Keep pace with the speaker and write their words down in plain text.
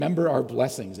Remember our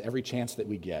blessings every chance that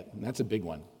we get, and that's a big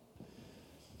one.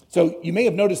 So you may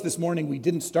have noticed this morning we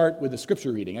didn't start with a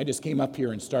scripture reading. I just came up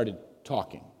here and started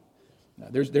talking.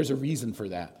 There's a reason for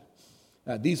that.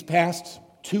 These past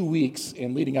 2 weeks,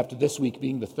 and leading up to this week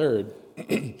being the third,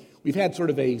 we've had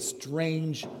sort of a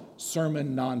strange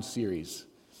sermon non-series.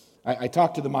 I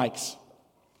talked to the mics,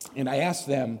 and I asked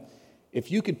them,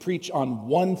 if you could preach on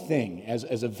one thing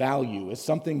as a value, as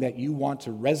something that you want to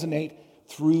resonate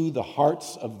through the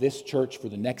hearts of this church for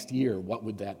the next year, what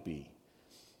would that be?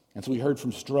 And so we heard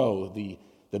from Stroh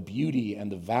the beauty and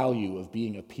the value of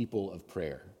being a people of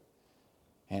prayer.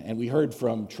 And we heard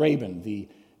from Traben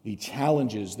the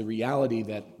challenges, the reality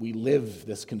that we live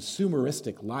this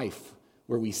consumeristic life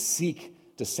where we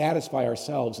seek to satisfy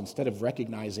ourselves instead of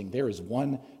recognizing there is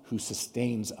one who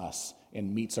sustains us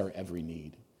and meets our every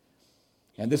need.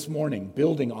 And this morning,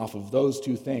 building off of those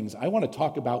two things, I want to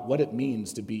talk about what it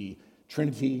means to be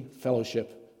Trinity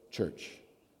Fellowship Church,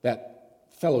 that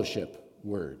fellowship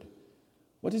word.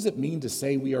 What does it mean to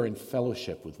say we are in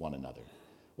fellowship with one another?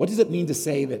 What does it mean to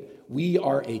say that we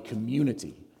are a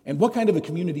community? And what kind of a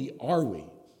community are we?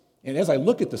 And as I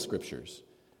look at the scriptures,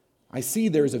 I see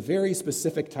there's a very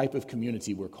specific type of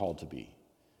community we're called to be.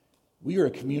 We are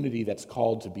a community that's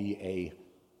called to be a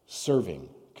serving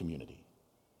community.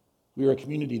 We are a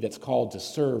community that's called to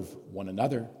serve one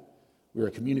another. We're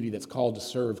a community that's called to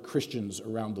serve Christians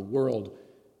around the world,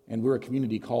 and we're a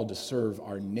community called to serve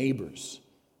our neighbors.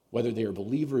 Whether they are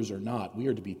believers or not, we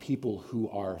are to be people who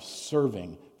are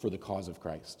serving for the cause of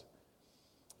Christ.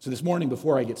 So this morning,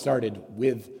 before I get started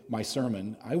with my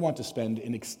sermon, I want to spend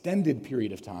an extended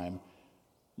period of time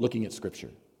looking at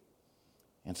Scripture.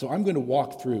 And so I'm going to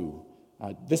walk through.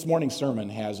 This morning's sermon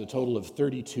has a total of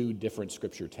 32 different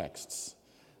Scripture texts.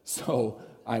 So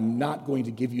I'm not going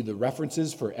to give you the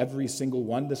references for every single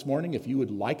one this morning. If you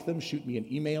would like them, shoot me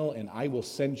an email, and I will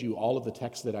send you all of the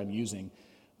texts that I'm using.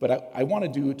 But I want to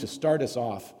do, to start us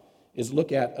off, is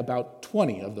look at about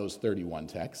 20 of those 31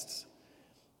 texts.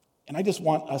 And I just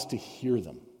want us to hear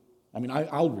them. I mean,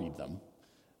 I'll read them,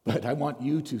 but I want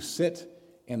you to sit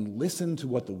and listen to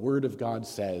what the Word of God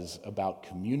says about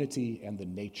community and the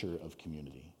nature of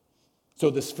community. So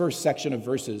this first section of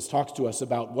verses talks to us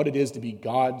about what it is to be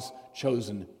God's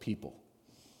chosen people.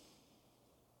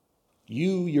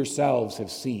 You yourselves have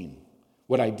seen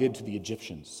what I did to the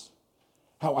Egyptians,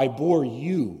 how I bore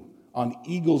you on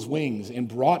eagle's wings and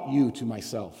brought you to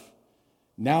myself.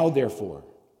 Now, therefore,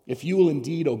 if you will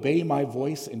indeed obey my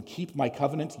voice and keep my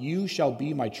covenant, you shall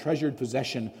be my treasured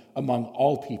possession among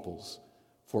all peoples,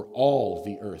 for all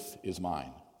the earth is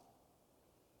mine.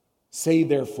 Say,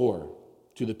 therefore,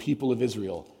 to the people of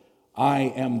Israel, I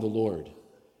am the Lord,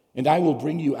 and I will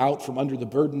bring you out from under the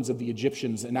burdens of the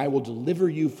Egyptians, and I will deliver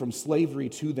you from slavery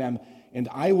to them, and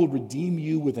I will redeem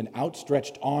you with an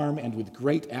outstretched arm and with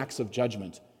great acts of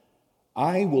judgment.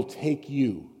 I will take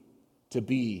you to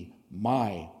be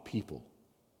my people,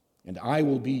 and I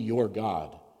will be your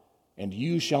God, and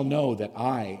you shall know that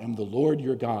I am the Lord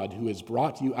your God who has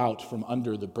brought you out from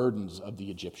under the burdens of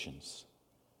the Egyptians.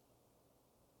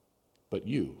 But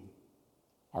you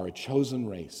are a chosen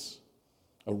race,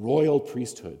 a royal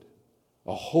priesthood,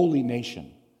 a holy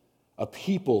nation, a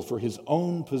people for his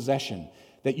own possession,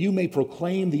 that you may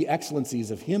proclaim the excellencies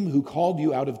of him who called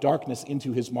you out of darkness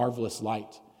into his marvelous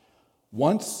light.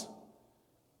 Once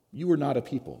you were not a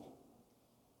people,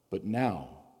 but now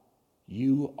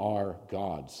you are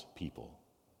God's people.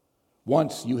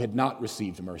 Once you had not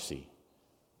received mercy,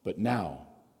 but now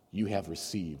you have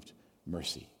received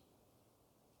mercy.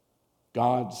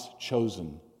 God's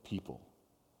chosen people.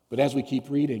 But as we keep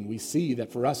reading, we see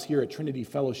that for us here at Trinity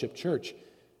Fellowship Church,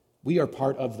 we are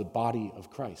part of the body of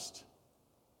Christ.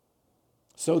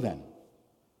 So then,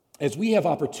 as we have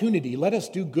opportunity, let us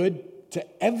do good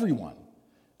to everyone,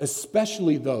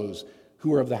 especially those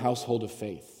who are of the household of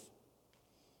faith.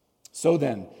 So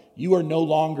then, you are no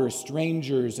longer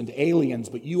strangers and aliens,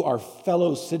 but you are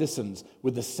fellow citizens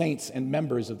with the saints and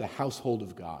members of the household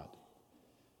of God.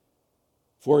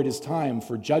 For it is time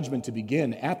for judgment to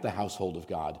begin at the household of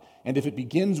God. And if it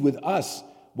begins with us,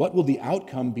 what will the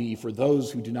outcome be for those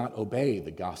who do not obey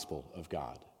the gospel of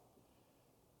God?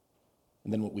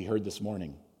 And then what we heard this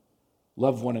morning,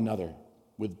 love one another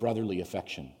with brotherly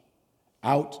affection.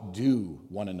 Outdo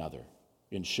one another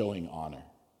in showing honor.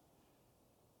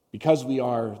 Because we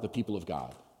are the people of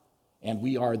God and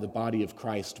we are the body of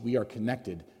Christ, we are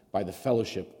connected by the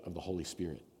fellowship of the Holy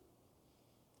Spirit,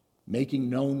 making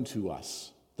known to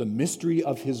us the mystery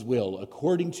of his will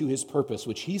according to his purpose,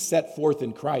 which he set forth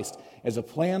in Christ as a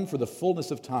plan for the fullness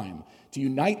of time, to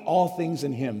unite all things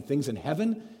in him, things in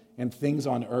heaven and things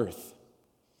on earth.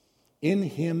 In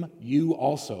him you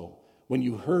also, when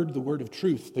you heard the word of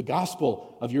truth, the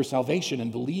gospel of your salvation,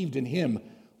 and believed in him,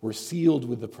 were sealed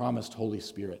with the promised Holy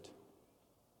Spirit.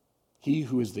 He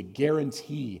who is the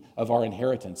guarantee of our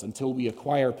inheritance until we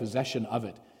acquire possession of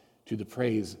it to the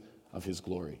praise of his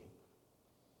glory.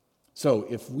 So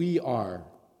if we are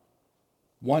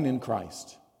one in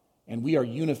Christ and we are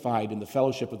unified in the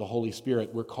fellowship of the Holy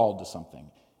Spirit, we're called to something.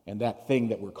 And that thing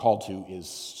that we're called to is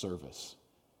service.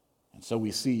 And so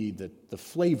we see the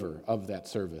flavor of that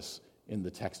service in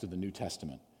the text of the New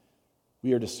Testament.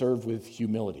 We are to serve with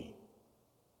humility.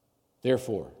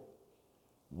 Therefore,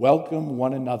 welcome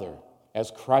one another as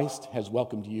Christ has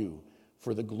welcomed you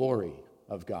for the glory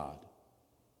of God.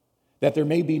 That there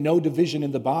may be no division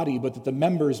in the body, but that the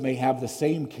members may have the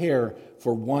same care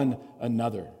for one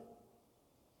another.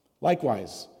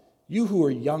 Likewise, you who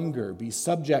are younger, be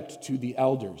subject to the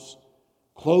elders.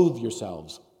 Clothe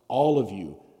yourselves, all of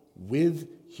you, with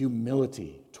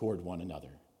humility toward one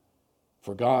another.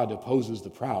 For God opposes the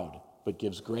proud, but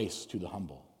gives grace to the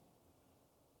humble.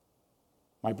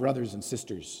 My brothers and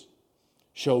sisters,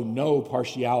 show no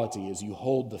partiality as you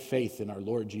hold the faith in our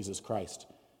Lord Jesus Christ,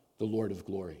 the Lord of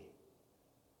glory.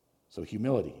 So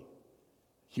humility.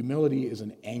 Humility is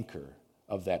an anchor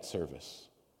of that service.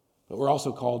 But we're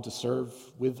also called to serve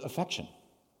with affection.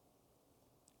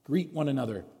 Greet one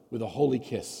another with a holy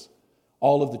kiss.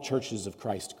 All of the churches of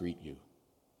Christ greet you.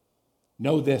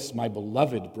 Know this, my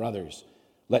beloved brothers.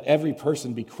 Let every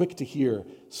person be quick to hear,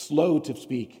 slow to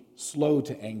speak, slow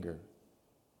to anger.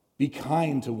 Be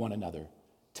kind to one another,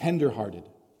 tender-hearted,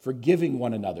 forgiving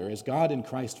one another, as God in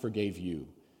Christ forgave you.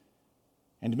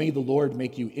 And may the Lord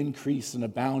make you increase and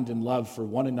abound in love for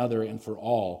one another and for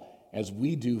all, as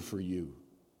we do for you.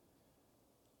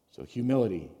 So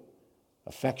humility,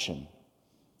 affection,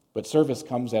 but service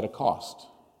comes at a cost,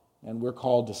 and we're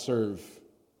called to serve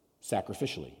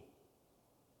sacrificially.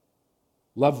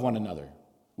 Love one another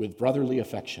with brotherly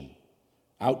affection.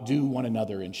 Outdo one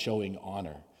another in showing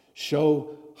honor.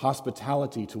 Show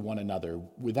hospitality to one another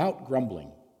without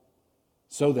grumbling.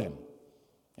 So then,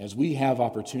 as we have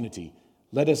opportunity,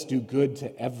 let us do good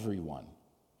to everyone,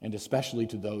 and especially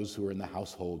to those who are in the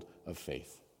household of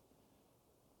faith.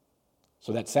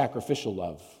 So that sacrificial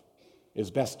love is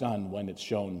best done when it's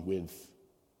shown with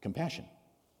compassion.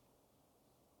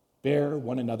 Bear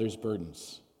one another's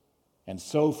burdens, and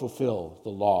so fulfill the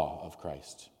law of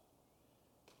Christ.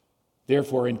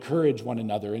 Therefore, encourage one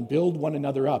another and build one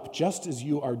another up, just as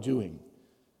you are doing.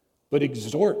 But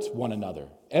exhort one another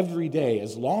every day,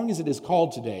 as long as it is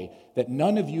called today, that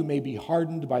none of you may be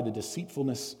hardened by the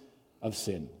deceitfulness of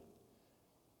sin.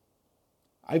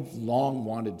 I've long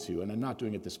wanted to, and I'm not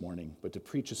doing it this morning, but to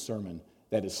preach a sermon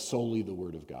that is solely the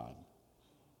Word of God.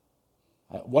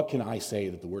 What can I say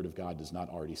that the Word of God does not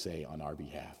already say on our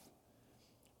behalf?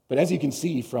 But as you can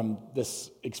see from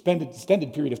this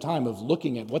extended period of time of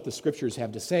looking at what the Scriptures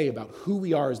have to say about who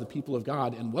we are as the people of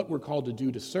God and what we're called to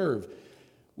do to serve,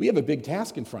 we have a big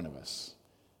task in front of us.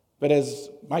 But as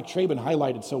Mike Traben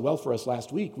highlighted so well for us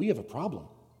last week, we have a problem.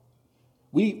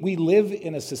 We live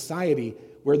in a society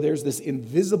where there's this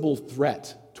invisible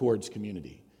threat towards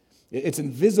community. It's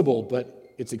invisible,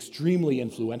 but it's extremely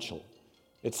influential.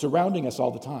 It's surrounding us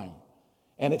all the time.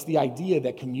 And it's the idea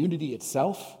that community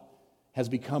itself has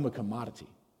become a commodity.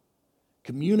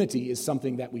 Community is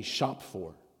something that we shop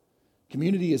for.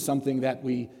 Community is something that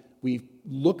we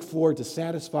look for to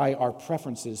satisfy our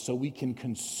preferences so we can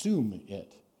consume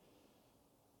it.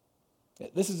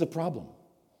 This is a problem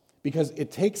because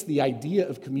it takes the idea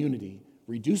of community,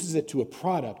 reduces it to a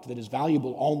product that is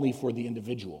valuable only for the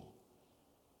individual.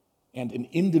 And an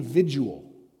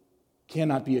individual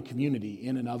cannot be a community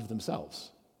in and of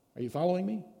themselves. Are you following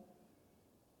me?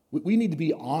 We need to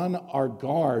be on our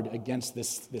guard against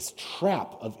this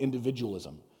trap of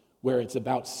individualism, where it's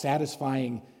about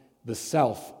satisfying the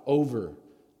self over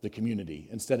the community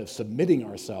instead of submitting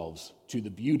ourselves to the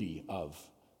beauty of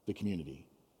the community.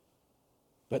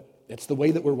 But it's the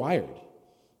way that we're wired.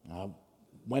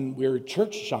 When we're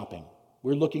church shopping,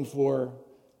 we're looking for,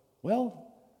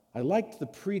 well, I liked the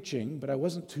preaching, but I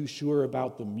wasn't too sure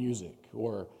about the music.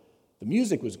 Or the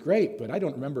music was great, but I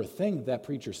don't remember a thing that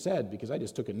preacher said because I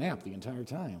just took a nap the entire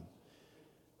time.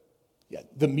 Yeah,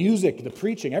 the music, the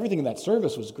preaching, everything in that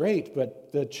service was great,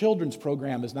 but the children's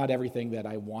program is not everything that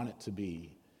I want it to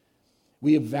be.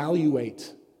 We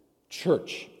evaluate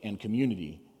church and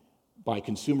community by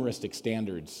consumeristic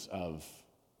standards of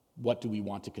what do we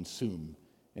want to consume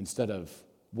instead of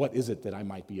what is it that I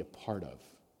might be a part of.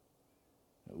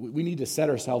 We need to set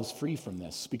ourselves free from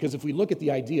this because if we look at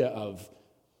the idea of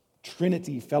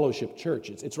Trinity Fellowship Church,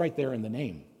 it's right there in the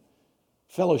name.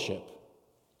 Fellowship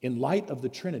in light of the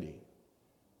Trinity.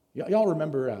 Y'all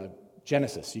remember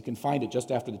Genesis? You can find it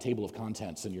just after the table of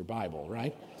contents in your Bible,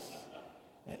 right?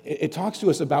 It talks to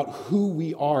us about who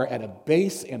we are at a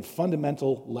base and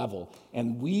fundamental level.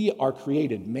 And we are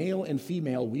created, male and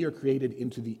female, we are created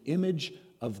into the image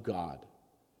of God.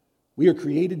 We are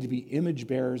created to be image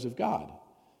bearers of God.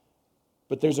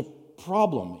 But there's a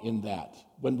problem in that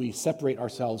when we separate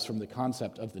ourselves from the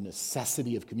concept of the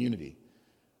necessity of community.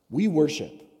 We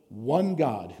worship one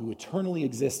God who eternally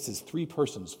exists as three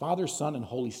persons, Father, Son, and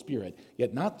Holy Spirit,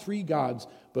 yet not three gods,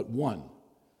 but one.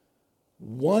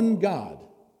 One God,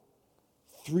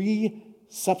 three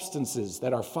substances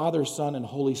that are Father, Son, and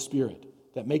Holy Spirit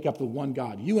that make up the one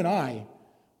God. You and I,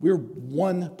 we're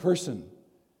one person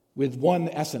with one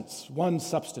essence, one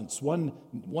substance,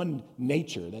 one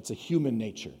nature that's a human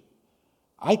nature.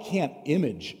 I can't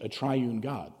image a triune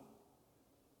God.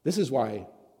 This is why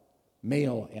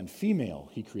male and female,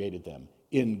 he created them.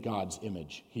 In God's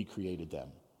image, he created them.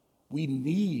 We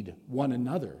need one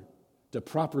another to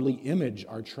properly image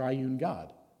our triune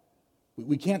God.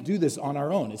 We can't do this on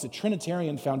our own. It's a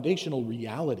Trinitarian foundational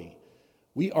reality.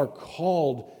 We are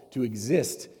called to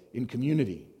exist in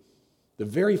community. The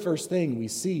very first thing we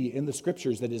see in the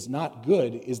scriptures that is not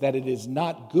good is that it is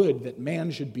not good that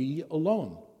man should be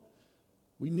alone.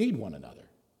 We need one another.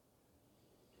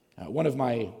 One of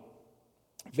my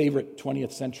favorite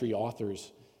 20th century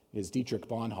authors is Dietrich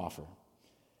Bonhoeffer.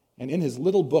 And in his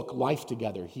little book, Life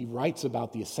Together, he writes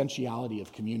about the essentiality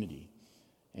of community.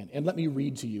 And let me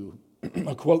read to you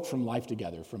a quote from Life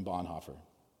Together from Bonhoeffer.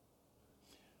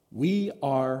 We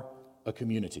are a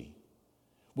community.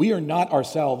 We are not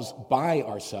ourselves by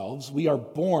ourselves. We are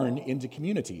born into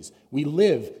communities. We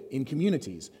live in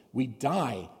communities. We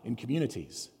die in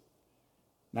communities.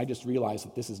 And I just realized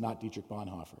that this is not Dietrich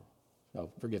Bonhoeffer. Oh,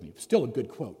 forgive me. Still a good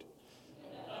quote.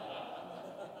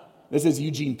 This is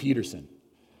Eugene Peterson.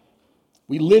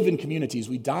 We live in communities.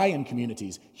 We die in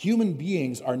communities. Human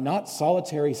beings are not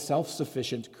solitary,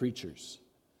 self-sufficient creatures.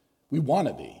 We want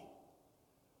to be.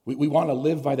 We want to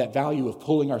live by that value of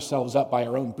pulling ourselves up by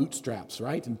our own bootstraps,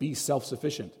 right? And be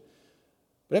self-sufficient.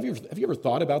 But have you ever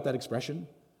thought about that expression?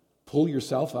 Pull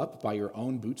yourself up by your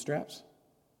own bootstraps?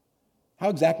 How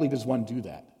exactly does one do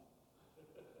that?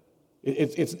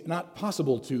 It's not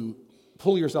possible to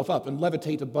pull yourself up and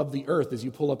levitate above the earth as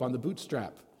you pull up on the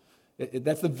bootstrap.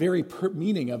 That's the very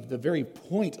meaning of the very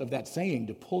point of that saying,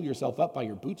 to pull yourself up by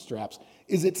your bootstraps,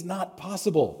 is it's not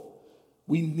possible.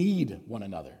 We need one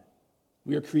another.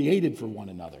 We are created for one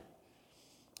another.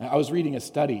 I was reading a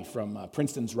study from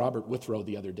Princeton's Robert Withrow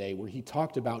the other day where he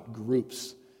talked about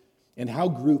groups and how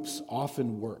groups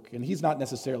often work. And he's not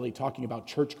necessarily talking about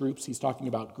church groups. He's talking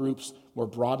about groups more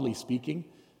broadly speaking.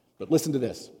 But listen to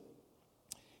this.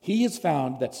 He has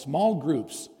found that small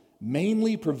groups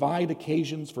mainly provide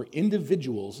occasions for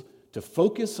individuals to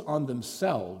focus on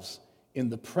themselves in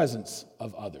the presence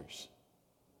of others.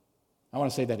 I want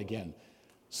to say that again.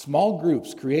 Small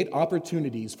groups create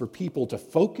opportunities for people to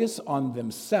focus on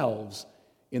themselves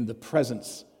in the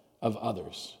presence of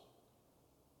others.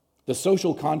 The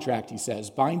social contract, he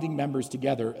says, binding members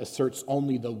together asserts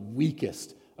only the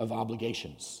weakest of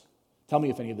obligations. Tell me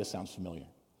if any of this sounds familiar.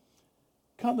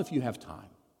 Come if you have time.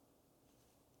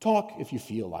 Talk if you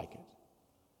feel like it.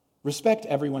 Respect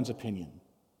everyone's opinion.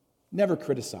 Never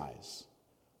criticize.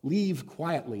 Leave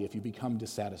quietly if you become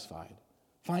dissatisfied.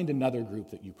 Find another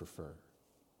group that you prefer.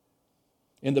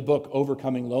 In the book,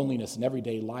 Overcoming Loneliness in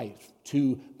Everyday Life,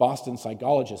 two Boston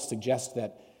psychologists suggest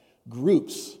that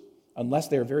groups, unless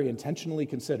they are very intentionally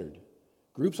considered,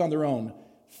 groups on their own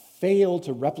fail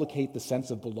to replicate the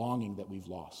sense of belonging that we've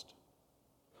lost.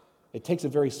 It takes a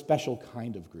very special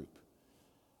kind of group.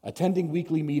 Attending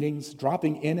weekly meetings,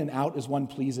 dropping in and out as one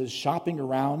pleases, shopping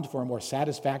around for a more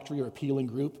satisfactory or appealing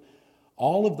group,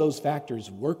 all of those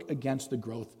factors work against the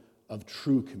growth of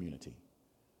true community.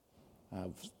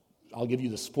 I'll give you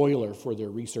the spoiler for their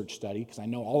research study, because I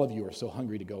know all of you are so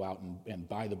hungry to go out and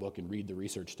buy the book and read the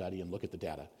research study and look at the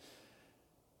data.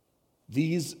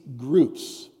 These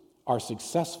groups are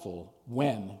successful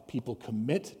when people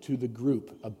commit to the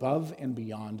group above and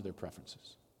beyond their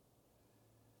preferences.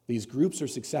 These groups are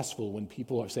successful when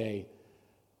people say,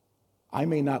 I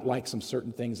may not like some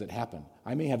certain things that happen.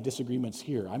 I may have disagreements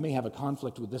here. I may have a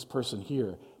conflict with this person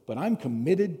here, but I'm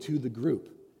committed to the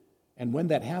group. And when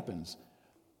that happens,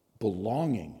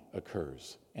 belonging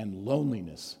occurs and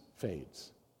loneliness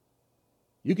fades.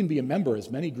 You can be a member of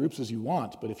as many groups as you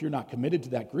want, but if you're not committed to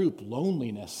that group,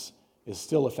 loneliness is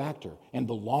still a factor and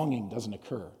belonging doesn't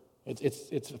occur.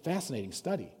 It's a fascinating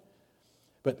study.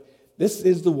 But this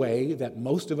is the way that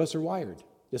most of us are wired,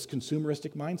 this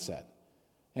consumeristic mindset.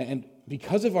 And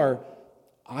because of our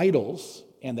idols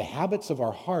and the habits of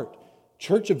our heart,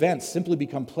 church events simply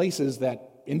become places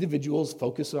that individuals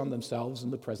focus on themselves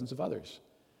in the presence of others.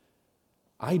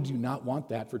 I do not want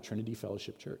that for Trinity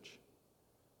Fellowship Church.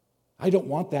 I don't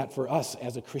want that for us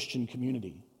as a Christian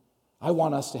community. I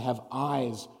want us to have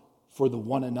eyes for the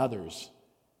one another's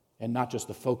and not just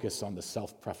the focus on the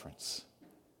self-preference.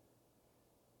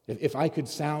 If I could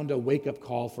sound a wake-up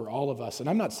call for all of us, and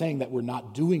I'm not saying that we're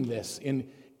not doing this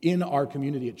in our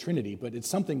community at Trinity, but it's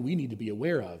something we need to be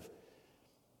aware of.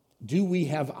 Do we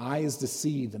have eyes to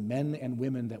see the men and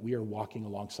women that we are walking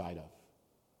alongside of?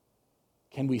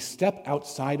 Can we step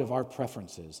outside of our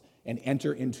preferences and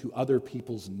enter into other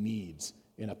people's needs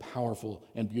in a powerful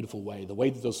and beautiful way, the way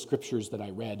that those scriptures that I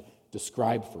read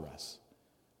describe for us?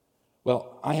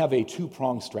 Well, I have a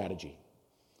two-pronged strategy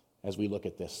as we look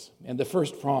at this. And the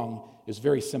first prong is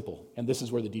very simple, and this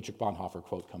is where the Dietrich Bonhoeffer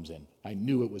quote comes in. I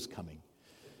knew it was coming.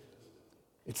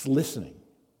 It's listening.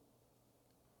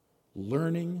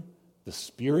 Learning the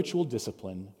spiritual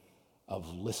discipline of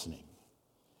listening.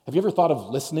 Have you ever thought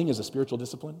of listening as a spiritual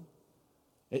discipline?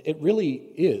 It really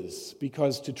is,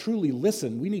 because to truly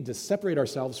listen, we need to separate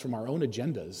ourselves from our own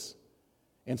agendas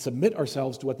and submit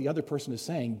ourselves to what the other person is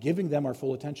saying, giving them our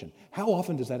full attention. How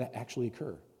often does that actually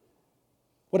occur?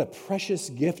 What a precious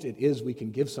gift it is we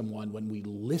can give someone when we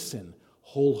listen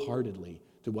wholeheartedly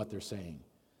to what they're saying.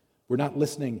 We're not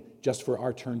listening just for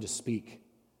our turn to speak.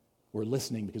 We're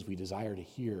listening because we desire to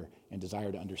hear and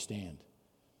desire to understand.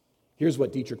 Here's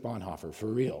what Dietrich Bonhoeffer, for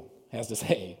real, has to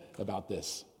say about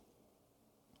this.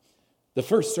 The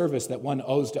first service that one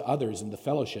owes to others in the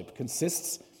fellowship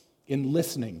consists in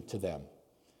listening to them.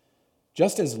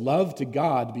 Just as love to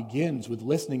God begins with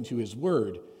listening to His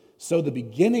word, so the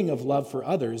beginning of love for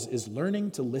others is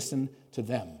learning to listen to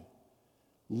them.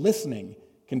 Listening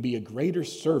can be a greater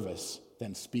service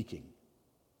than speaking.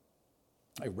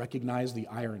 I recognize the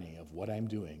irony of what I'm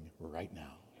doing right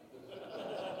now.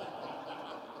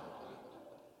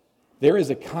 There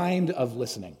is a kind of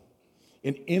listening,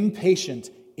 an impatient,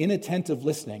 inattentive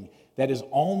listening that is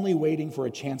only waiting for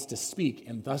a chance to speak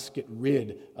and thus get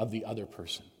rid of the other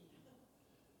person.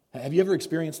 Have you ever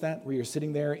experienced that, where you're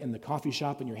sitting there in the coffee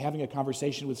shop and you're having a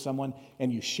conversation with someone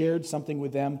and you shared something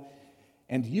with them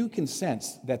and you can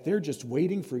sense that they're just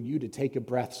waiting for you to take a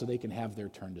breath so they can have their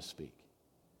turn to speak?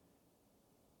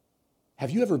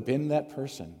 Have you ever been that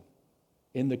person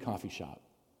in the coffee shop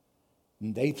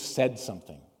and they've said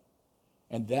something?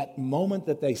 And that moment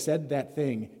that they said that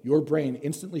thing, your brain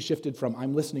instantly shifted from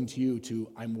I'm listening to you to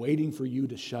I'm waiting for you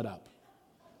to shut up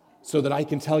so that I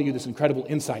can tell you this incredible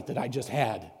insight that I just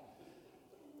had.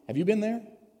 Have you been there?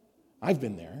 I've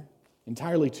been there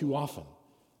entirely too often.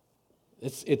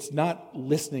 It's not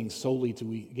listening solely till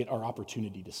we get our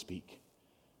opportunity to speak.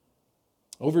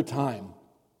 Over time,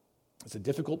 it's a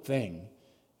difficult thing,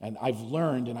 and I've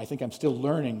learned, and I think I'm still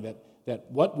learning, that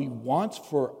what we want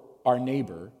for our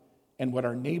neighbor and what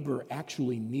our neighbor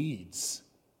actually needs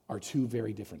are two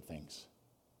very different things.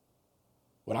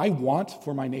 What I want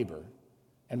for my neighbor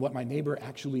and what my neighbor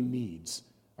actually needs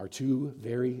are two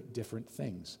very different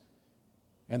things.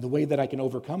 And the way that I can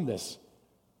overcome this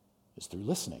is through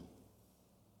listening.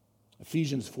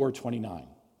 Ephesians 4:29.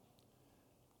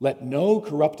 Let no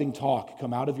corrupting talk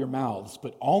come out of your mouths,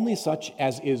 but only such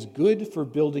as is good for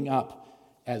building up,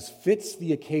 as fits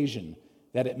the occasion,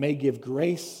 that it may give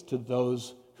grace to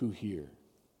those who hear.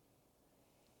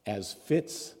 As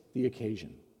fits the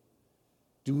occasion.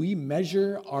 Do we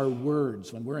measure our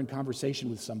words when we're in conversation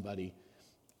with somebody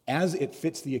as it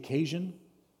fits the occasion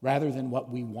rather than what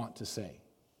we want to say?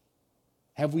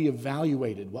 Have we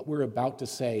evaluated what we're about to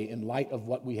say in light of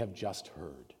what we have just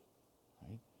heard?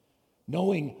 Right?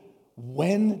 Knowing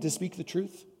when to speak the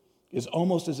truth is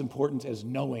almost as important as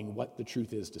knowing what the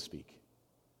truth is to speak.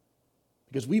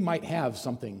 Because we might have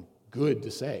something good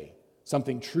to say,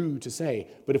 something true to say,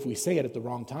 but if we say it at the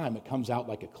wrong time, it comes out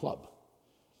like a club,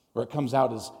 or it comes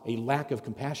out as a lack of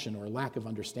compassion or a lack of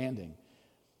understanding.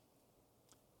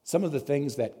 Some of the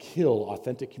things that kill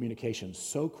authentic communication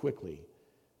so quickly,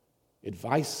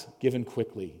 advice given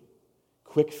quickly,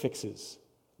 quick fixes,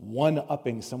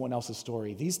 one-upping someone else's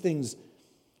story, these things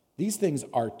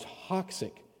are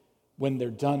toxic when they're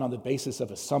done on the basis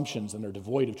of assumptions and are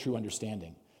devoid of true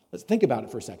understanding. Let's think about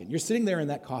it for a second. You're sitting there in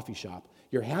that coffee shop,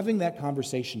 you're having that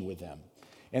conversation with them,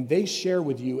 and they share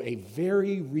with you a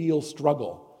very real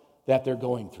struggle that they're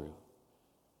going through.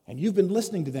 And you've been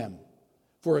listening to them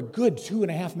for a good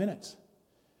 2.5 minutes.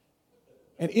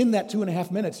 And in that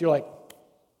 2.5 minutes, you're like,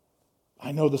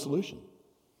 I know the solution.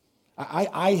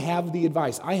 I have the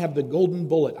advice. I have the golden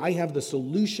bullet. I have the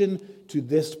solution to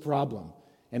this problem.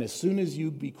 And as soon as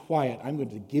you be quiet, I'm going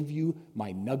to give you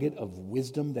my nugget of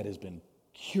wisdom that has been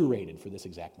curated for this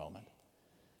exact moment.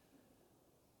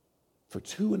 For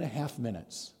 2.5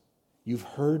 minutes, you've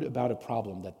heard about a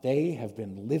problem that they have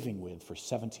been living with for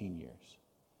 17 years.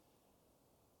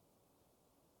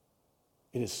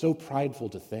 It is so prideful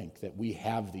to think that we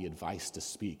have the advice to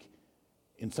speak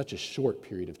in such a short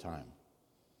period of time.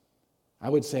 I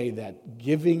would say that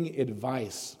giving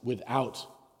advice without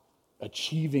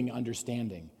achieving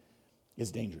understanding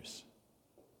is dangerous.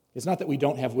 It's not that we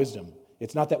don't have wisdom.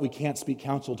 It's not that we can't speak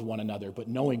counsel to one another, but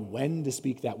knowing when to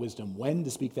speak that wisdom, when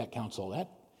to speak that counsel,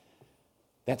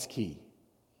 that's key.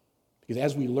 Because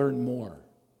as we learn more,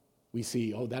 we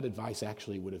see, that advice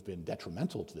actually would have been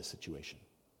detrimental to this situation.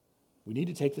 We need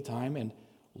to take the time and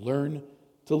learn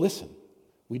to listen.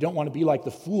 We don't want to be like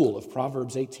the fool of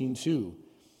Proverbs 18:2.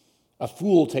 A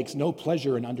fool takes no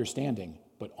pleasure in understanding,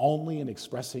 but only in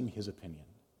expressing his opinion.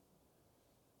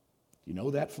 Do you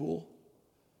know that fool?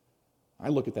 I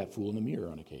look at that fool in the mirror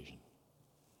on occasion.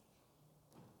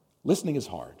 Listening is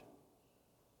hard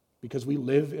because we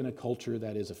live in a culture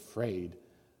that is afraid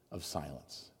of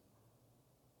silence.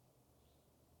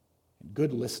 And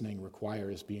good listening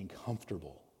requires being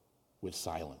comfortable with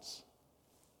silence.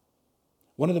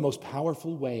 One of the most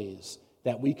powerful ways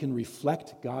that we can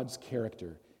reflect God's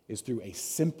character is through a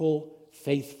simple,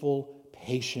 faithful,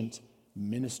 patient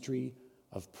ministry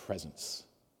of presence.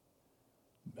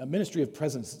 A ministry of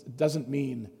presence doesn't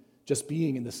mean just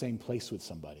being in the same place with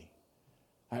somebody.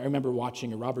 I remember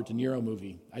watching a Robert De Niro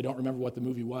movie. I don't remember what the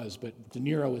movie was, but De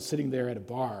Niro was sitting there at a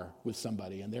bar with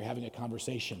somebody, and they're having a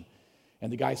conversation.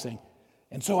 And the guy's saying,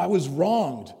 "And so I was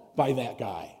wronged by that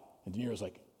guy." And De Niro's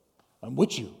like, "I'm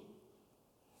with you.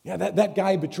 Yeah, that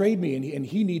guy betrayed me, and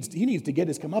he needs to get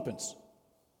his comeuppance.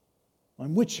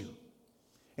 I'm with you."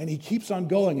 And he keeps on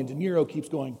going, and De Niro keeps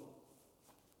going,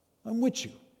 "I'm with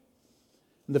you."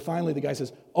 And then finally the guy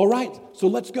says, "All right, so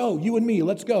let's go, you and me,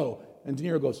 let's go." And De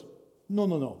Niro goes,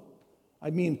 No. I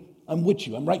mean, I'm with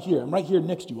you. I'm right here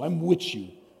next to you. I'm with you.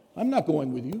 I'm not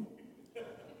going with you."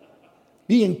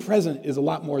 Being present is a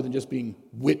lot more than just being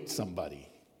with somebody.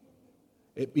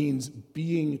 It means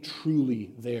being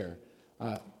truly there.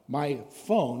 My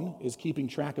phone is keeping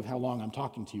track of how long I'm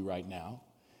talking to you right now.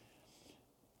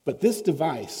 But this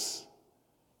device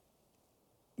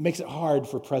makes it hard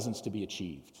for presence to be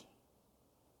achieved.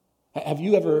 Have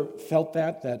you ever felt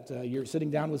that you're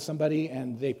sitting down with somebody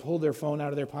and they pull their phone out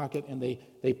of their pocket and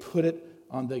they put it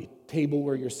on the table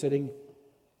where you're sitting,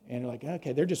 and you're like,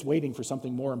 okay, they're just waiting for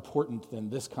something more important than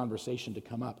this conversation to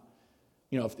come up.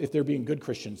 You know, if they're being good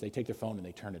Christians, they take their phone and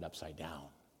they turn it upside down.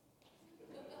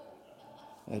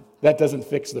 That doesn't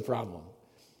fix the problem.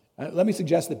 Let me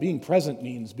suggest that being present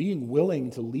means being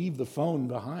willing to leave the phone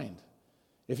behind.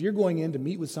 If you're going in to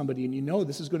meet with somebody and you know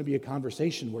this is going to be a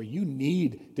conversation where you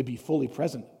need to be fully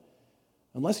present,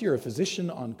 unless you're a physician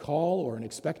on call or an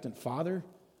expectant father,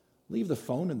 leave the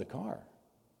phone in the car.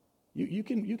 You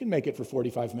can make it for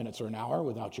 45 minutes or an hour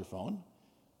without your phone.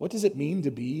 What does it mean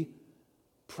to be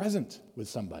present with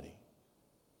somebody?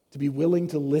 To be willing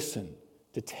to listen,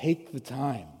 to take the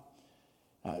time.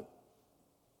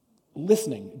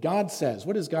 Listening, God says,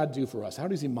 what does God do for us? How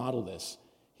does he model this?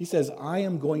 He says, "I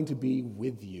am going to be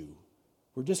with you."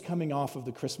 We're just coming off of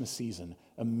the Christmas season.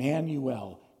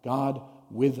 Emmanuel, God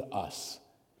with us.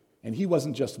 And he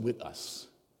wasn't just with us.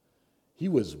 He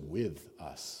was with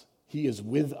us. He is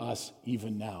with us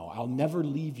even now. "I'll never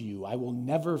leave you. I will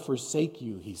never forsake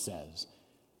you," he says.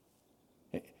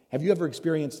 Have you ever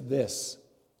experienced this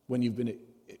when you've been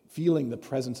feeling the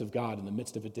presence of God in the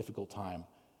midst of a difficult time?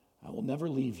 "I will never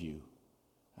leave you.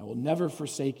 I will never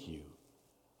forsake you.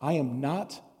 I am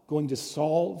not going to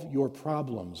solve your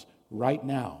problems right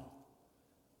now,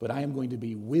 but I am going to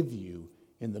be with you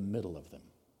in the middle of them."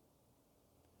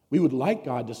 We would like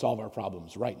God to solve our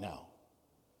problems right now,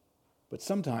 but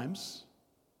sometimes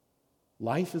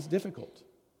life is difficult.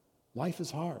 Life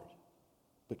is hard,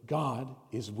 but God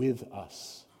is with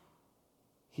us.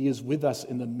 He is with us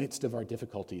in the midst of our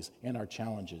difficulties and our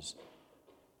challenges.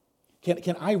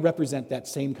 Can I represent that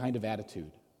same kind of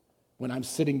attitude when I'm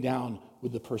sitting down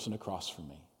with the person across from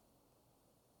me?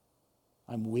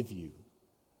 I'm with you.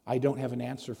 I don't have an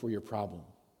answer for your problem,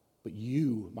 but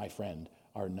you, my friend,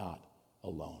 are not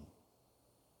alone.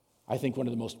 I think one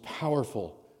of the most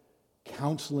powerful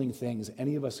counseling things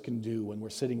any of us can do when we're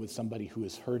sitting with somebody who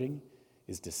is hurting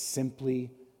is to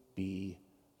simply be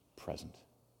present.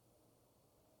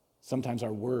 Sometimes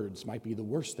our words might be the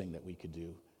worst thing that we could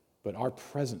do, but our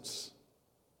presence,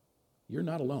 you're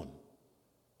not alone.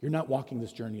 You're not walking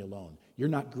this journey alone. You're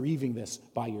not grieving this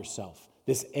by yourself.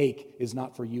 This ache is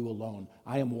not for you alone.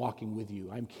 I am walking with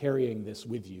you. I'm carrying this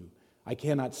with you. I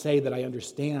cannot say that I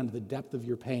understand the depth of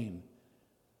your pain,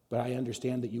 but I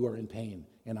understand that you are in pain,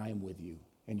 and I am with you,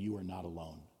 and you are not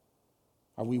alone.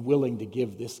 Are we willing to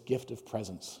give this gift of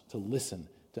presence, to listen,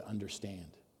 to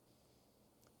understand?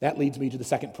 That leads me to the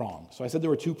second prong. So I said there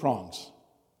were two prongs.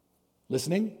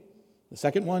 Listening. The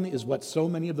second one is what so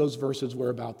many of those verses were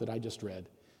about that I just read.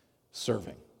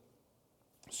 Serving.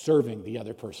 Serving the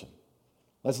other person.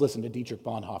 Let's listen to Dietrich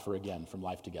Bonhoeffer again from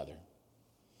Life Together.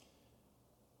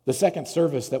 The second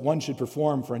service that one should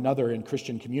perform for another in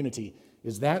Christian community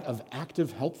is that of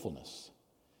active helpfulness.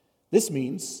 This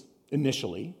means,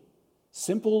 initially,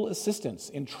 simple assistance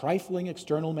in trifling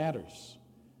external matters.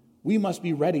 We must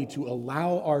be ready to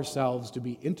allow ourselves to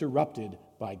be interrupted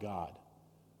by God.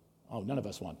 Oh, none of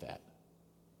us want that.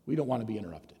 We don't want to be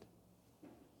interrupted.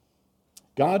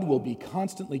 God will be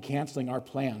constantly canceling our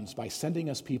plans by sending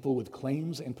us people with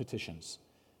claims and petitions.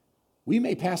 We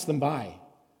may pass them by,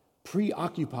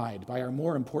 preoccupied by our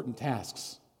more important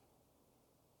tasks.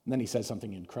 And then he says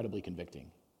something incredibly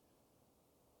convicting.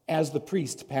 As the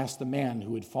priest passed the man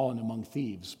who had fallen among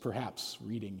thieves, perhaps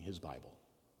reading his Bible.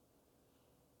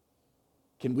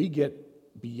 Can we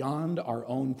get beyond our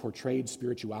own portrayed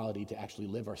spirituality to actually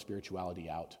live our spirituality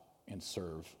out and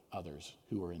serve others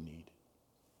who are in need?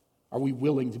 Are we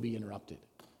willing to be interrupted?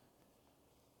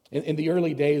 In the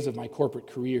early days of my corporate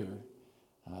career,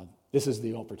 this is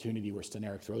the opportunity where Sten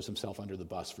Eric throws himself under the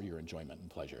bus for your enjoyment and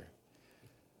pleasure.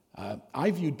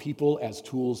 I viewed people as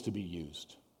tools to be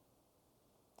used.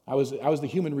 I was the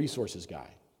human resources guy.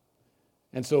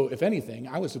 And so, if anything,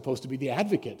 I was supposed to be the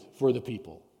advocate for the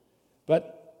people.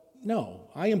 But no,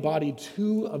 I embodied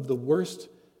two of the worst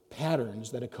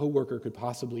patterns that a coworker could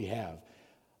possibly have.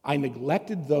 I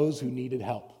neglected those who needed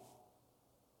help.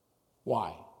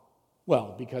 Why?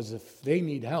 Well, because if they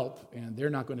need help and they're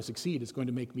not going to succeed, it's going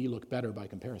to make me look better by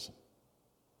comparison.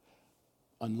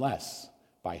 Unless,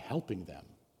 by helping them,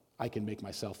 I can make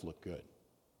myself look good.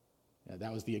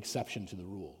 That was the exception to the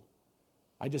rule.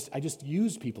 I just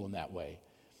used people in that way.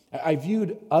 I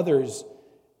viewed others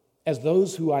as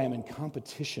those who I am in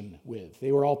competition with.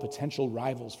 They were all potential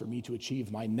rivals for me to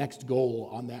achieve my next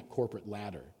goal on that corporate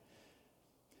ladder.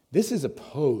 This is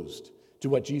opposed to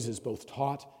what Jesus both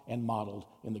taught and modeled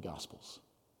in the Gospels.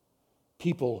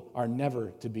 People are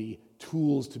never to be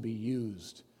tools to be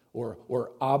used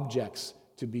or objects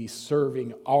to be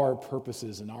serving our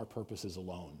purposes and our purposes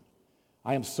alone.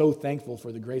 I am so thankful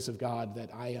for the grace of God that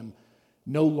I am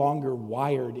no longer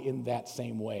wired in that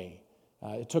same way.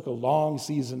 It took a long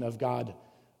season of God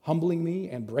humbling me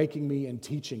and breaking me and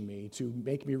teaching me to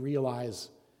make me realize,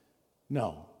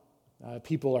 no,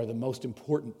 people are the most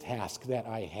important task that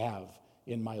I have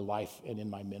in my life and in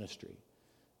my ministry.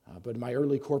 But in my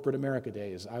early corporate America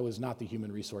days, I was not the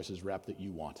human resources rep that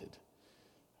you wanted.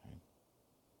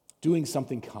 Doing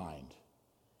something kind,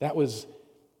 that was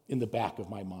in the back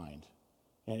of my mind.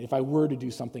 And if I were to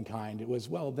do something kind, it was,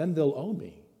 well, then they'll owe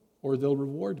me or they'll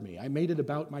reward me. I made it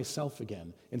about myself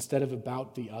again instead of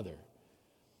about the other.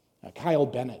 Kyle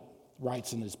Bennett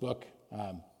writes in his book,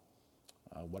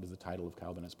 what is the title of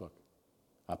Kyle Bennett's book?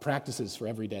 Practices for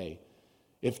Every Day.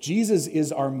 If Jesus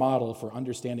is our model for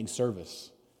understanding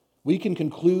service, we can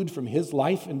conclude from his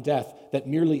life and death that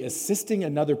merely assisting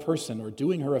another person or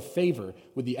doing her a favor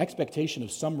with the expectation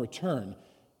of some return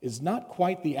is not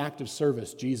quite the act of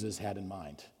service Jesus had in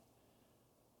mind.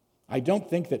 I don't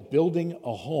think that building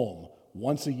a home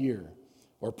once a year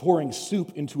or pouring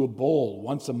soup into a bowl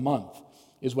once a month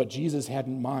is what Jesus had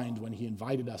in mind when he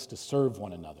invited us to serve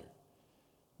one another.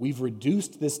 We've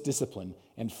reduced this discipline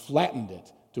and flattened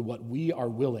it to what we are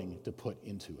willing to put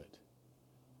into it.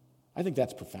 I think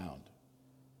that's profound.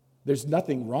 There's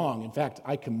nothing wrong. In fact,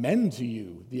 I commend to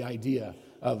you the idea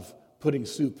of putting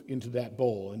soup into that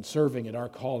bowl and serving at our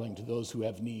calling to those who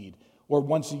have need, or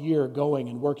once a year going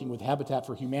and working with Habitat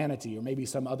for Humanity or maybe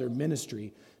some other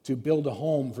ministry to build a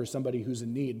home for somebody who's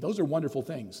in need. Those are wonderful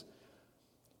things.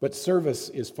 But service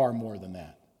is far more than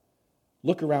that.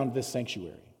 Look around this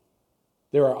sanctuary.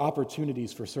 There are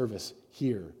opportunities for service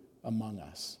here among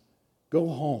us. Go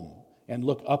home and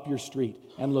look up your street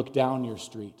and look down your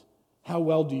street. How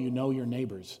well do you know your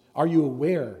neighbors? Are you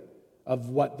aware of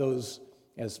what those,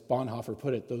 as Bonhoeffer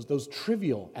put it, those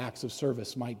trivial acts of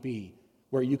service might be,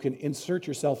 where you can insert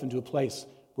yourself into a place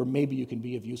where maybe you can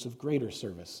be of use of greater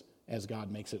service as God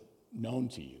makes it known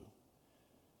to you?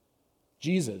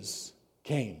 Jesus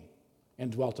came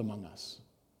and dwelt among us,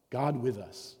 God with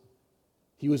us.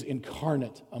 He was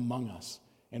incarnate among us.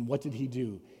 And what did he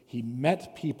do? He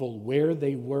met people where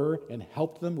they were and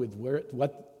helped them with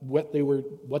what they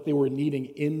were needing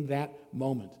in that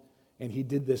moment. And he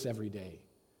did this every day.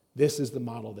 This is the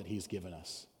model that he's given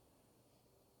us.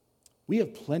 We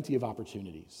have plenty of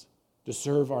opportunities to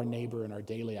serve our neighbor in our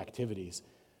daily activities.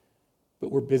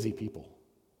 But we're busy people.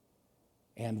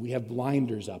 And we have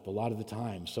blinders up a lot of the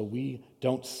time, so we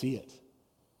don't see it.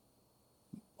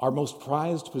 Our most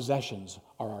prized possessions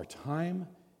are our time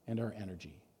and our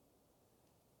energy.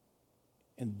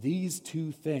 And these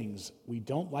two things, we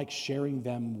don't like sharing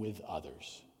them with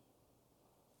others.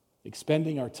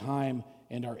 Expending our time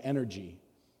and our energy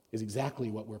is exactly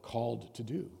what we're called to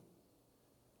do.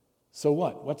 So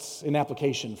what? What's an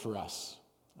application for us?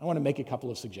 I want to make a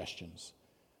couple of suggestions.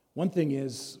 One thing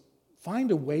is,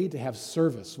 find a way to have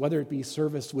service, whether it be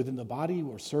service within the body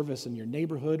or service in your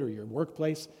neighborhood or your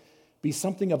workplace, be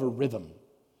something of a rhythm,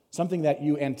 something that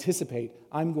you anticipate,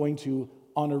 I'm going to,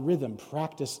 on a rhythm,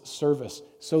 practice service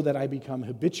so that I become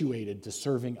habituated to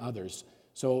serving others.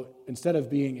 So instead of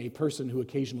being a person who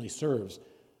occasionally serves,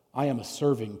 I am a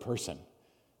serving person.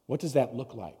 What does that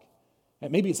look like?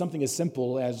 And maybe it's something as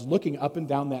simple as looking up and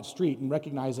down that street and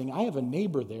recognizing I have a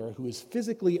neighbor there who is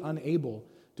physically unable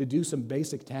to do some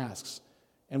basic tasks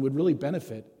and would really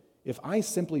benefit if I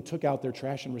simply took out their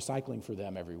trash and recycling for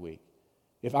them every week.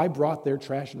 If I brought their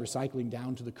trash and recycling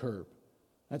down to the curb.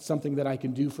 That's something that I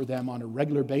can do for them on a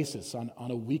regular basis, on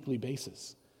a weekly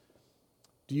basis.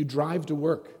 Do you drive to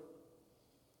work?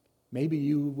 Maybe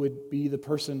you would be the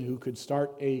person who could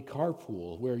start a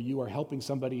carpool where you are helping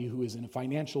somebody who is in a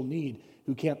financial need,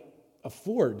 who can't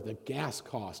afford the gas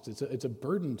cost. It's a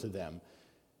burden to them.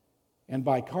 And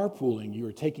by carpooling, you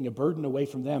are taking a burden away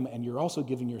from them, and you're also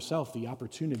giving yourself the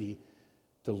opportunity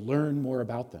to learn more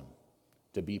about them,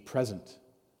 to be present,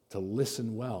 to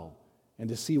listen well, and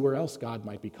to see where else God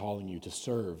might be calling you to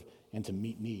serve and to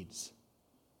meet needs.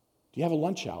 Do you have a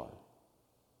lunch hour?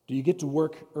 Do you get to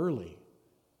work early?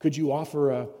 Could you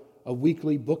offer a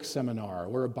weekly book seminar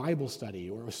or a Bible study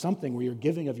or something where you're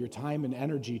giving of your time and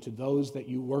energy to those that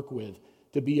you work with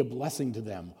to be a blessing to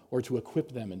them or to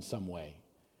equip them in some way?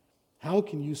 How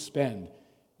can you spend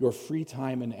your free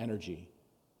time and energy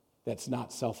that's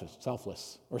not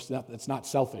selfless, or that's not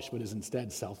selfish, but is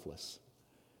instead selfless?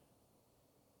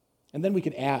 And then we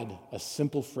can add a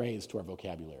simple phrase to our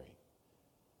vocabulary.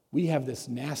 We have this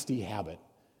nasty habit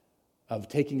of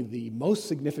taking the most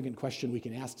significant question we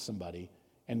can ask somebody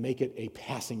and make it a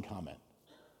passing comment.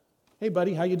 Hey,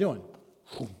 buddy, how you doing?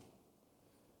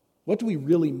 What do we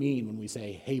really mean when we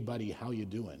say, hey, buddy, how you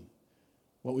doing?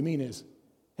 What we mean is,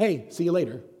 hey, see you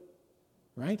later,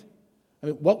 right? I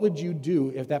mean, what would you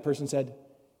do if that person said,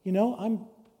 you know,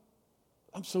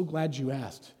 I'm so glad you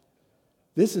asked.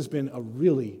 This has been a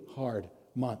really hard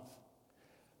month.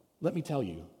 Let me tell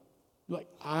you, like,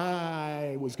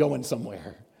 I was going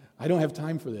somewhere. I don't have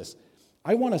time for this.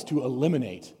 I want us to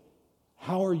eliminate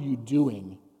how are you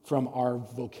doing from our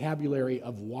vocabulary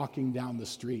of walking down the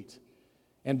street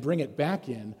and bring it back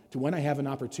in to when I have an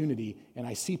opportunity and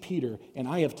I see Peter and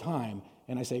I have time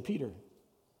and I say, Peter,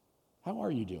 how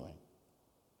are you doing?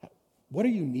 What are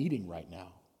you needing right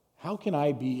now? How can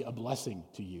I be a blessing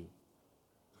to you?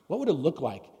 What would it look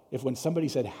like if when somebody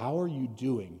said, how are you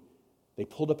doing, they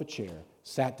pulled up a chair,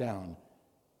 sat down,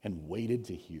 and waited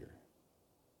to hear?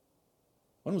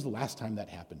 When was the last time that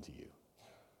happened to you?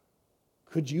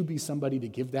 Could you be somebody to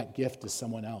give that gift to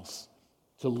someone else,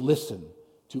 to listen,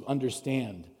 to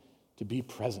understand, to be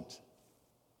present?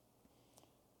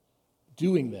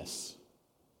 Doing this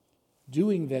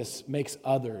makes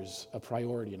others a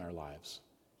priority in our lives.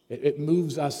 It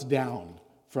moves us down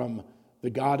from the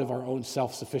God of our own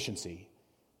self-sufficiency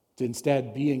to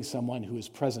instead being someone who is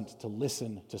present to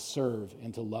listen, to serve,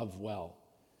 and to love well.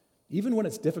 Even when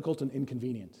it's difficult and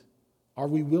inconvenient, are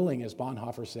we willing, as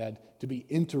Bonhoeffer said, to be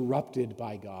interrupted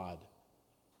by God?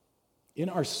 In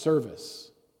our service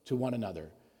to one another,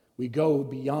 we go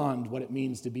beyond what it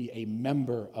means to be a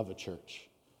member of a church.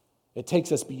 It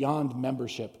takes us beyond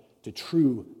membership to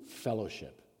true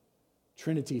fellowship.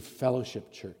 Trinity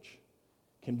Fellowship Church.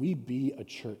 Can we be a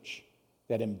church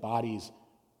that embodies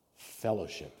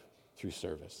fellowship through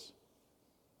service?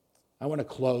 I want to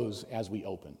close as we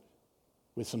open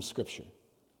with some scripture.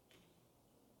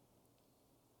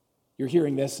 You're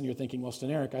hearing this and you're thinking, well,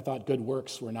 Steneric, I thought good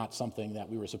works were not something that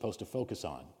we were supposed to focus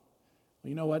on. Well,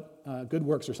 you know what? Good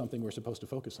works are something we're supposed to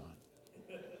focus on.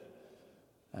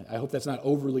 I hope that's not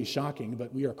overly shocking,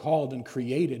 but we are called and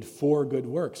created for good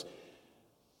works.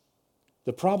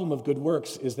 The problem of good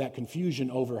works is that confusion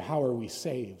over how are we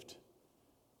saved.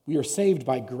 We are saved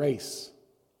by grace,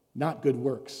 not good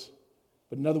works.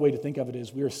 But another way to think of it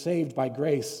is we are saved by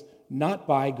grace, not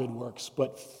by good works,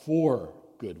 but for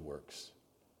good works.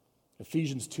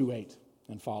 Ephesians 2:8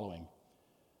 and following.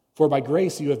 For by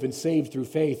grace you have been saved through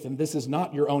faith, and this is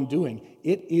not your own doing.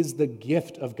 It is the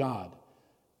gift of God,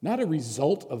 not a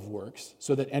result of works,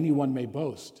 so that anyone may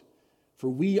boast. For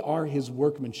we are his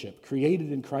workmanship,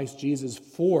 created in Christ Jesus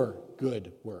for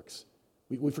good works.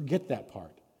 We forget that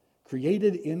part.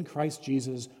 Created in Christ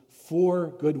Jesus for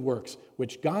good works,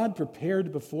 which God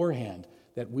prepared beforehand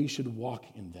that we should walk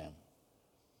in them.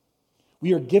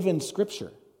 We are given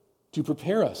Scripture to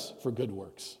prepare us for good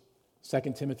works.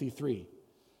 2 Timothy 3.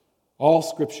 All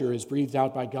Scripture is breathed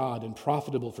out by God and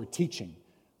profitable for teaching,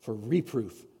 for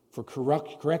reproof, for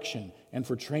correction, and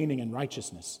for training in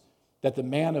righteousness, that the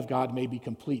man of God may be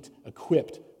complete,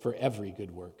 equipped for every good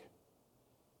work.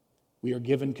 We are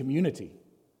given community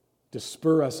to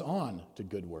spur us on to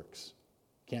good works.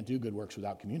 Can't do good works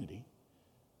without community.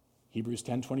 Hebrews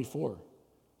 10:24.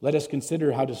 Let us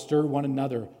consider how to stir one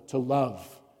another to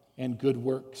love and good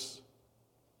works.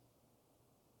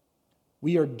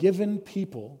 We are given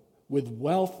people with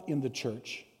wealth in the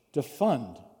church to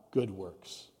fund good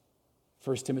works.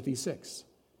 1 Timothy 6.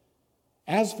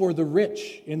 As for the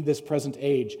rich in this present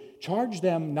age, charge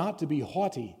them not to be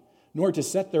haughty, nor to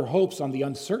set their hopes on the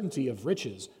uncertainty of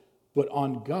riches, but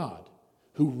on God,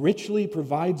 who richly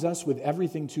provides us with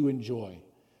everything to enjoy.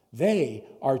 They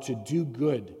are to do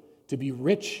good, to be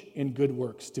rich in good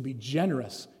works, to be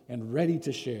generous and ready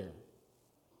to share.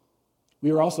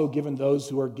 We are also given those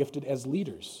who are gifted as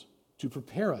leaders to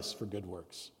prepare us for good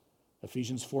works.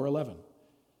 Ephesians 4:11.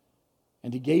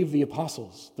 And he gave the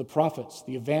apostles, the prophets,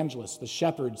 the evangelists, the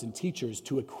shepherds, and teachers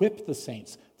to equip the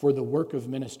saints for the work of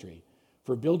ministry,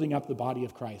 for building up the body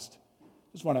of Christ.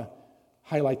 I just want to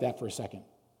highlight that for a second.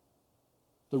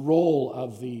 The role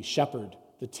of the shepherd,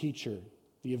 the teacher,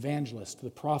 the evangelist, the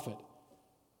prophet,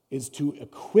 is to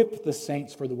equip the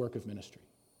saints for the work of ministry.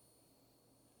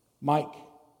 Mike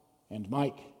and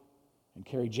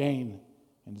Carrie Jane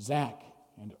and Zach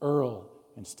and Earl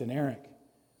and Sten Eric,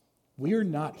 we're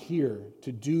not here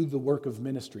to do the work of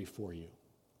ministry for you.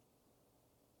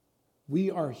 We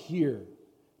are here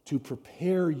to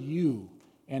prepare you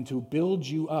and to build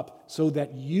you up so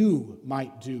that you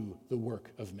might do the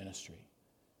work of ministry.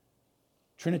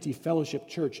 Trinity Fellowship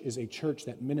Church is a church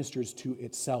that ministers to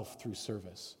itself through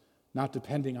service, not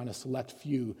depending on a select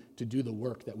few to do the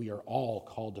work that we are all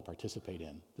called to participate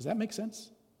in. Does that make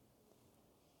sense?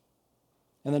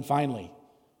 And then finally,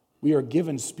 we are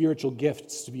given spiritual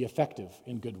gifts to be effective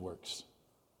in good works.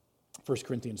 1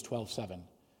 Corinthians 12:7.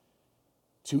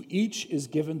 To each is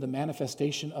given the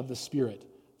manifestation of the Spirit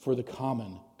for the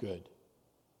common good.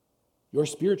 Your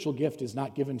spiritual gift is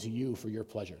not given to you for your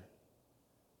pleasure.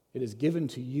 It is given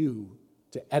to you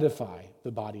to edify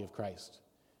the body of Christ.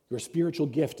 Your spiritual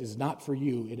gift is not for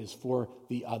you, it is for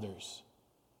the others.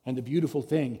 And the beautiful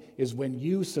thing is when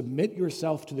you submit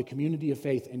yourself to the community of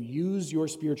faith and use your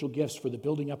spiritual gifts for the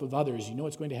building up of others, you know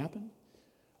what's going to happen?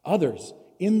 Others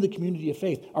in the community of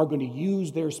faith are going to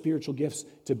use their spiritual gifts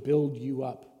to build you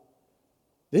up.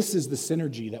 This is the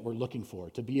synergy that we're looking for,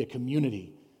 to be a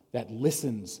community that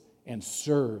listens and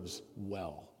serves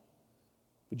well.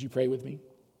 Would you pray with me?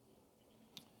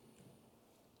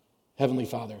 Heavenly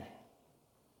Father,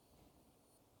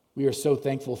 we are so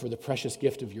thankful for the precious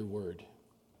gift of your word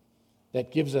that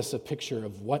gives us a picture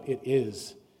of what it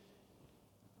is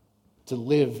to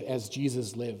live as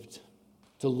Jesus lived,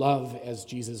 to love as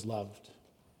Jesus loved,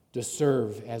 to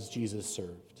serve as Jesus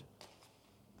served.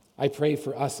 I pray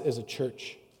for us as a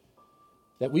church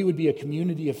that we would be a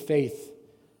community of faith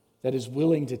that is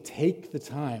willing to take the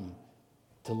time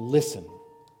to listen,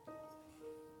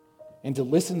 and to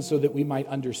listen so that we might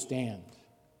understand,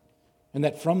 and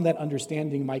that from that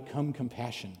understanding might come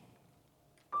compassion,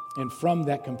 and from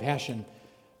that compassion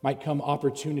might come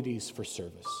opportunities for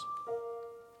service.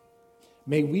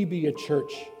 May we be a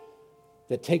church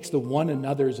that takes the one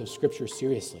another's of Scripture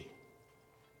seriously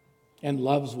and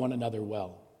loves one another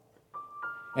well.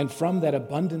 And from that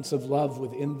abundance of love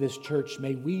within this church,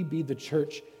 may we be the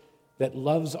church that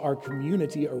loves our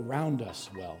community around us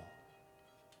well.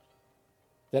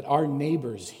 That our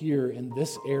neighbors here in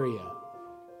this area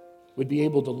would be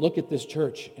able to look at this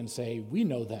church and say, we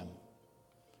know them.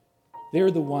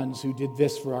 They're the ones who did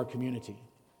this for our community.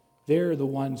 They're the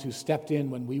ones who stepped in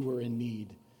when we were in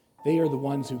need. They are the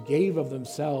ones who gave of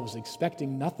themselves,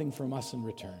 expecting nothing from us in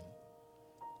return.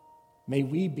 May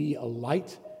we be a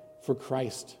light for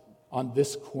Christ on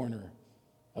this corner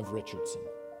of Richardson.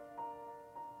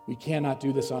 We cannot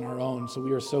do this on our own, so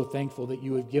we are so thankful that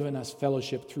you have given us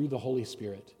fellowship through the Holy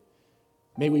Spirit.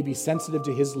 May we be sensitive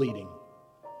to his leading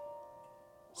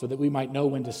so that we might know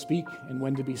when to speak and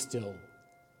when to be still,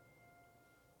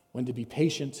 when to be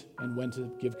patient and when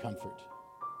to give comfort.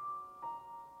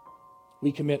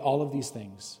 We commit all of these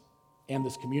things and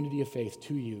this community of faith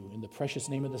to you in the precious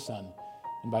name of the Son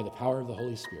and by the power of the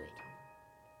Holy Spirit.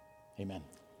 Amen.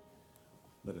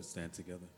 Let us stand together.